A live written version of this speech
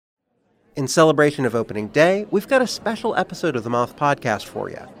In celebration of opening day, we've got a special episode of the Moth Podcast for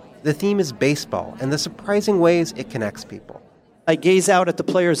you. The theme is baseball and the surprising ways it connects people. I gaze out at the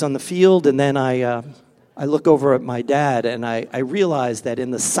players on the field, and then I look over at my dad, and I realize that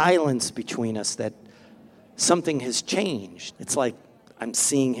in the silence between us that something has changed. It's like I'm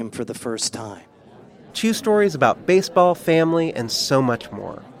seeing him for the first time. 2 stories about baseball, family, and so much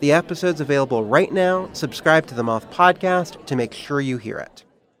more. The episode's available right now. Subscribe to the Moth Podcast to make sure you hear it.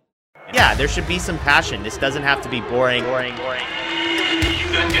 Yeah, there should be some passion. This doesn't have to be boring. You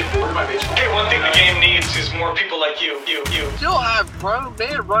done get bored by baseball? Hey, one thing the game needs is more people like you. Still have grown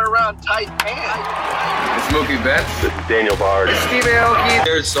men run around tight pants. It's Mookie Betts. It's Daniel Bard. It's Steve Aoki.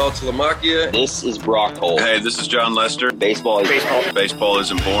 There's Sal Talamacchia. This is Brock Holt. Hey, this is John Lester. Baseball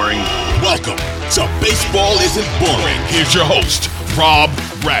isn't boring. Welcome to Baseball Isn't Boring. Here's your host, Rob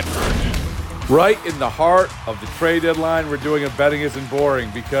Bradford. Right in the heart of the trade deadline, we're doing a Betting Isn't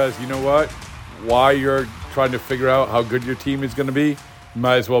Boring because you know what? While you're trying to figure out how good your team is going to be, you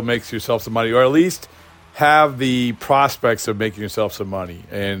might as well make yourself some money, or at least have the prospects of making yourself some money.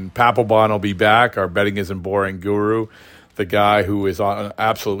 And Papelbon will be back, our Betting Isn't Boring guru, the guy who is on an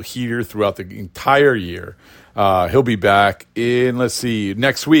absolute heater throughout the entire year. He'll be back in,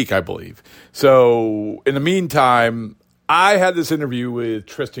 next week, I believe. So in the meantime, I had this interview with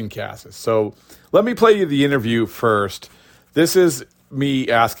Triston Casas. So let me play you the interview first. This is me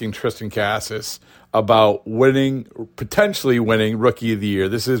asking Triston Casas about potentially winning Rookie of the Year.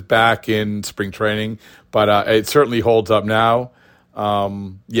 This is back in spring training, but it certainly holds up now.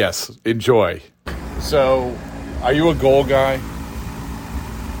 Yes, enjoy. So, are you a goal guy?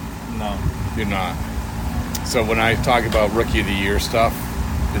 No. You're not. So when I talk about Rookie of the Year stuff,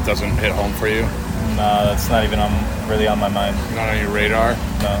 it doesn't hit home for you? No, that's not even really on my mind. Not on your radar?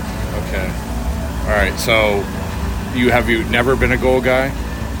 No. Okay. All right, so have you never been a goal guy?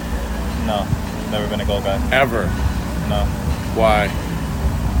 No, never been a goal guy. Ever? No. Why?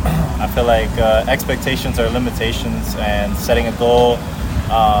 I feel like expectations are limitations, and setting a goal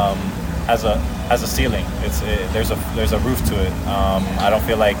has a ceiling. There's a roof to it. I don't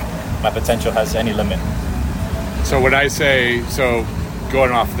feel like my potential has any limit. So when I say,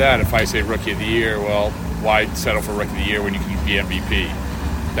 going off that, if I say Rookie of the Year, well, why settle for Rookie of the Year when you can be MVP?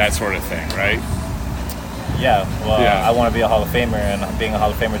 That sort of thing, right? Yeah, I want to be a Hall of Famer, and being a Hall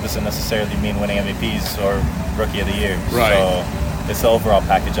of Famer doesn't necessarily mean winning MVPs or Rookie of the Year. Right. So it's the overall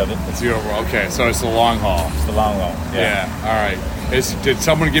package of it. It's the overall. Okay, so it's the long haul. It's the long haul. Yeah. All right. Did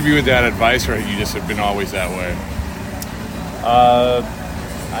someone give you that advice, or have you just been always that way?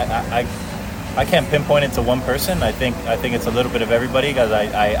 I can't pinpoint it to one person. I think it's a little bit of everybody, because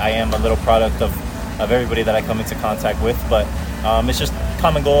I am a little product of everybody that I come into contact with. But it's just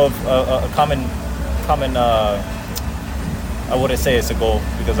common goal of a common. I wouldn't say it's a goal,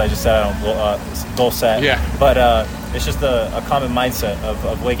 because I just said I don't goal set. Yeah. But it's just a common mindset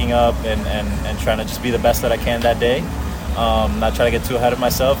of waking up and trying to just be the best that I can that day. Not try to get too ahead of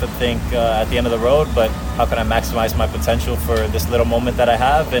myself and think at the end of the road, but how can I maximize my potential for this little moment that I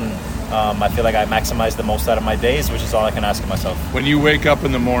have? And I feel like I maximize the most out of my days, which is all I can ask of myself. When you wake up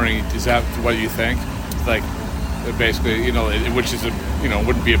in the morning, is that what you think? Like, basically, which is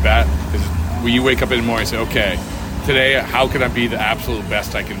wouldn't be a bad. When you wake up in the morning and say, okay, today, how can I be the absolute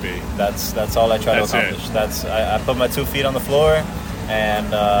best I can be? That's all I try to accomplish. I put my 2 feet on the floor,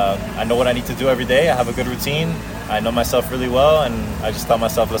 and I know what I need to do every day. I have a good routine. I know myself really well, and I just tell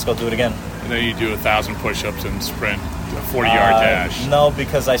myself, let's go do it again. And then you do 1,000 push-ups and sprint a 40-yard dash. No,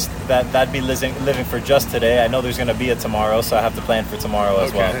 because that'd be living for just today. I know there's going to be a tomorrow, so I have to plan for tomorrow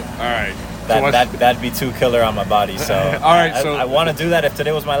as well. All right. That'd be too killer on my body. So all right, I want to do that if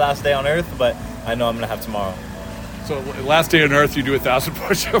today was my last day on Earth, but I know I'm going to have tomorrow. So last day on Earth, you do 1,000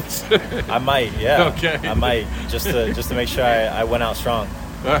 push-ups? I might, yeah. Okay. I might, just to make sure I went out strong.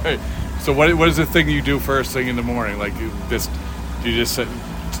 All right. So what is the thing you do first thing in the morning? Like this, do you just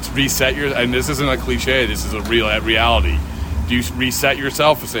reset your? And this isn't a cliche. This is a reality. Do you reset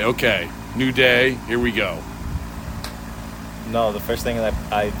yourself and say, okay, new day, here we go? No, the first thing that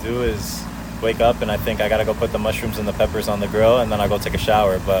I do is wake up and I think I gotta go put the mushrooms and the peppers on the grill, and then I'll go take a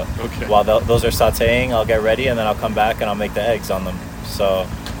shower. But while those are sautéing, I'll get ready, and then I'll come back and I'll make the eggs on them. So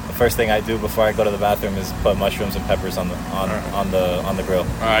the first thing I do before I go to the bathroom is put mushrooms and peppers on the grill.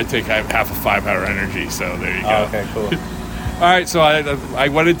 I have half a 5-hour energy, so there you go. Oh, okay, cool. All right, so I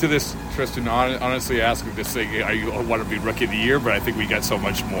went into this, Triston, honestly asking this thing, I want to be Rookie of the Year, but I think we got so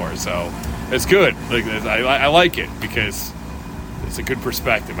much more, so it's good. Like I like it because it's a good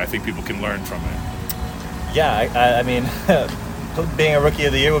perspective. I think people can learn from it. Yeah, I mean, being a Rookie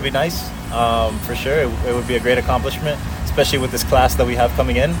of the Year would be nice, for sure. It would be a great accomplishment, especially with this class that we have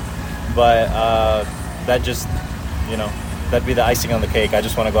coming in. but that just, that'd be the icing on the cake. I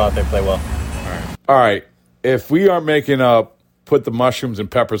just want to go out there and play well. All right. If we aren't making up, put the mushrooms and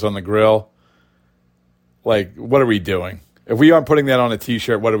peppers on the grill, like, what are we doing? If we aren't putting that on a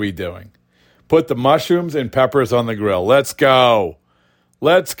T-shirt, what are we doing? Put the mushrooms and peppers on the grill. Let's go.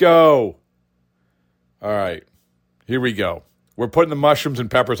 Let's go. All right. Here we go. We're putting the mushrooms and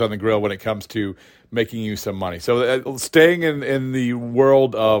peppers on the grill when it comes to making you some money. So staying in the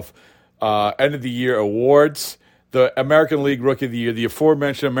world of end of the year awards, the American League Rookie of the Year, the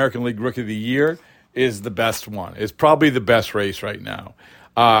aforementioned American League Rookie of the Year is the best one. It's probably the best race right now.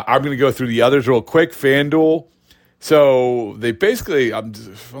 I'm going to go through the others real quick. FanDuel. So they basically,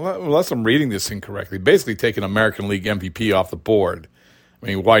 unless I'm reading this incorrectly, basically taken American League MVP off the board. I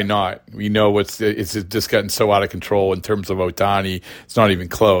mean, why not? We know it's just gotten so out of control in terms of Ohtani. It's not even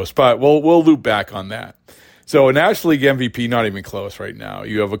close. But we'll loop back on that. So a National League MVP, not even close right now.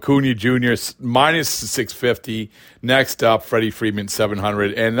 You have Acuna Jr. minus 650. Next up, Freddie Freeman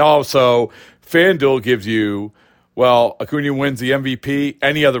 700. And also, FanDuel gives you, well, Acuna wins the MVP.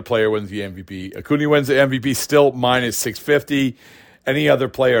 Any other player wins the MVP. Acuna wins the MVP, still minus 650. Any other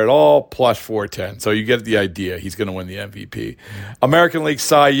player at all, plus 410. So you get the idea. He's going to win the MVP. American League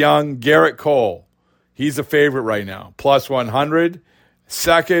Cy Young, Garrett Cole. He's a favorite right now, plus 100.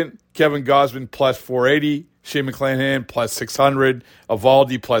 Second, Kevin Gausman, plus 480. Shane McClanahan, plus 600.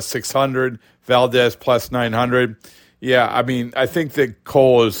 Evaldi, plus 600. Valdez, plus 900. Yeah, I mean, I think that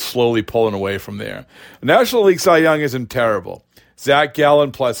Cole is slowly pulling away from there. National League Cy Young isn't terrible. Zach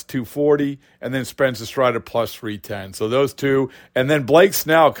Gallen plus 240, and then Spencer Strider plus 310. So those two. And then Blake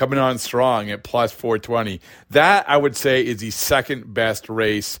Snell coming on strong at plus 420. That, I would say, is the second best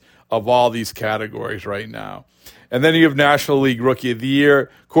race of all these categories right now. And then you have National League Rookie of the Year.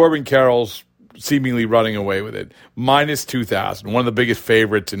 Corbin Carroll's seemingly running away with it. Minus 2,000. One of the biggest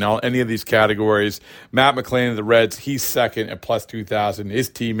favorites in any of these categories. Matt McClain of the Reds, he's second at plus 2,000. His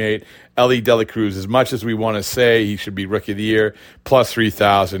teammate, Ellie De La Cruz, as much as we want to say he should be Rookie of the Year, plus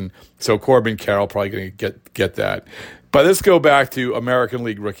 3,000. So Corbin Carroll probably going to get that. But let's go back to American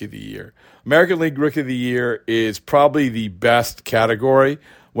League Rookie of the Year. American League Rookie of the Year is probably the best category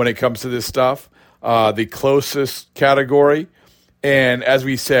when it comes to this stuff. The closest category. And as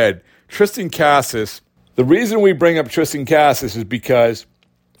we said, Triston Casas, the reason we bring up Triston Casas is because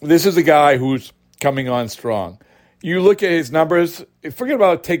this is a guy who's coming on strong. You look at his numbers, forget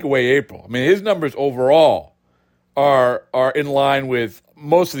about takeaway April. I mean, his numbers overall are in line with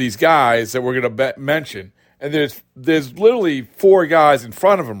most of these guys that we're going to mention. And there's literally 4 guys in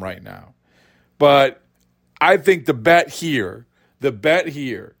front of him right now. But I think the bet here,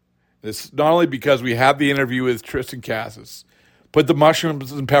 this not only because we have the interview with Triston Casas, put the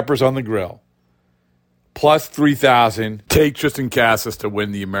mushrooms and peppers on the grill. Plus 3,000. Take Triston Casas to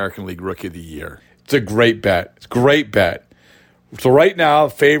win the American League Rookie of the Year. It's a great bet. It's a great bet. So right now,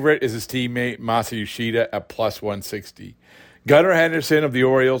 favorite is his teammate, Masa Yoshida, at plus 160. Gunnar Henderson of the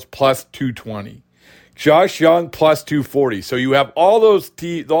Orioles, plus 220. Josh Young, plus 240. So you have all those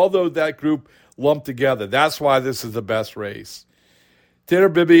that group lumped together. That's why this is the best race. Tanner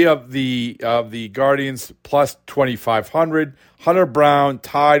Bibby of the Guardians, plus 2,500. Hunter Brown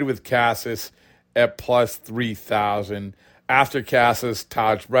tied with Casas at plus 3,000. After Casas,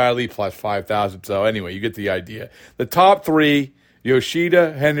 Taj Bradley, plus 5,000. So anyway, you get the idea. The top 3,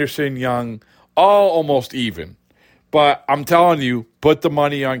 Yoshida, Henderson, Young, all almost even. But I'm telling you, put the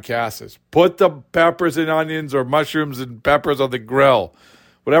money on Casas. Put the peppers and onions or mushrooms and peppers on the grill.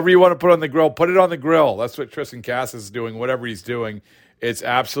 Whatever you want to put on the grill, put it on the grill. That's what Triston Casas is doing, whatever he's doing. It's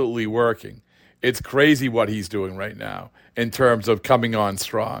absolutely working. It's crazy what he's doing right now in terms of coming on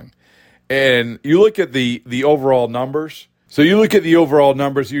strong. And you look at the overall numbers. So you look at the overall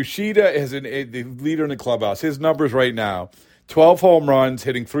numbers. Yoshida is the leader in the clubhouse. His numbers right now, 12 home runs,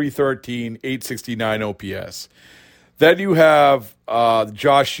 hitting .313, 869 OPS. Then you have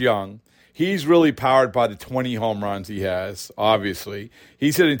Josh Young. He's really powered by the 20 home runs he has, obviously.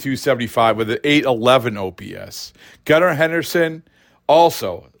 He's hitting .275 with an 811 OPS. Gunnar Henderson,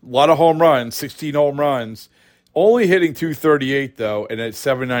 also, a lot of home runs, 16 home runs, only hitting .238, though, and at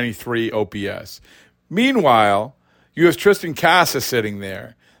 793 OPS. Meanwhile, you have Triston Casas sitting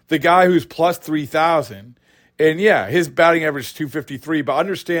there, the guy who's plus 3,000. And, yeah, his batting average is .253, but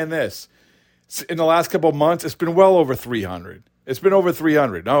understand this. In the last couple of months, it's been well over 300. It's been over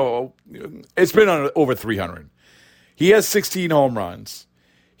 300. No, it's been over 300. He has 16 home runs.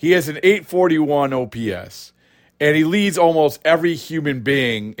 He has an 841 OPS. And he leads almost every human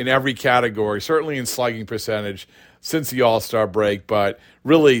being in every category, certainly in slugging percentage since the All-Star break, but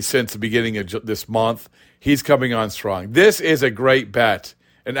really since the beginning of this month, he's coming on strong. This is a great bet.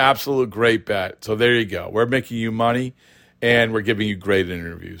 an absolute great bet. So there you go. We're making you money, and we're giving you great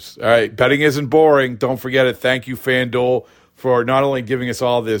interviews. All right, betting isn't boring. Don't forget it. Thank you, FanDuel, for not only giving us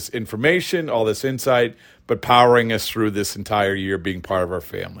all this information, all this insight, but powering us through this entire year, being part of our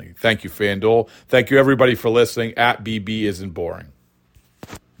family. Thank you, FanDuel. Thank you, everybody, for listening. @BB isn't boring.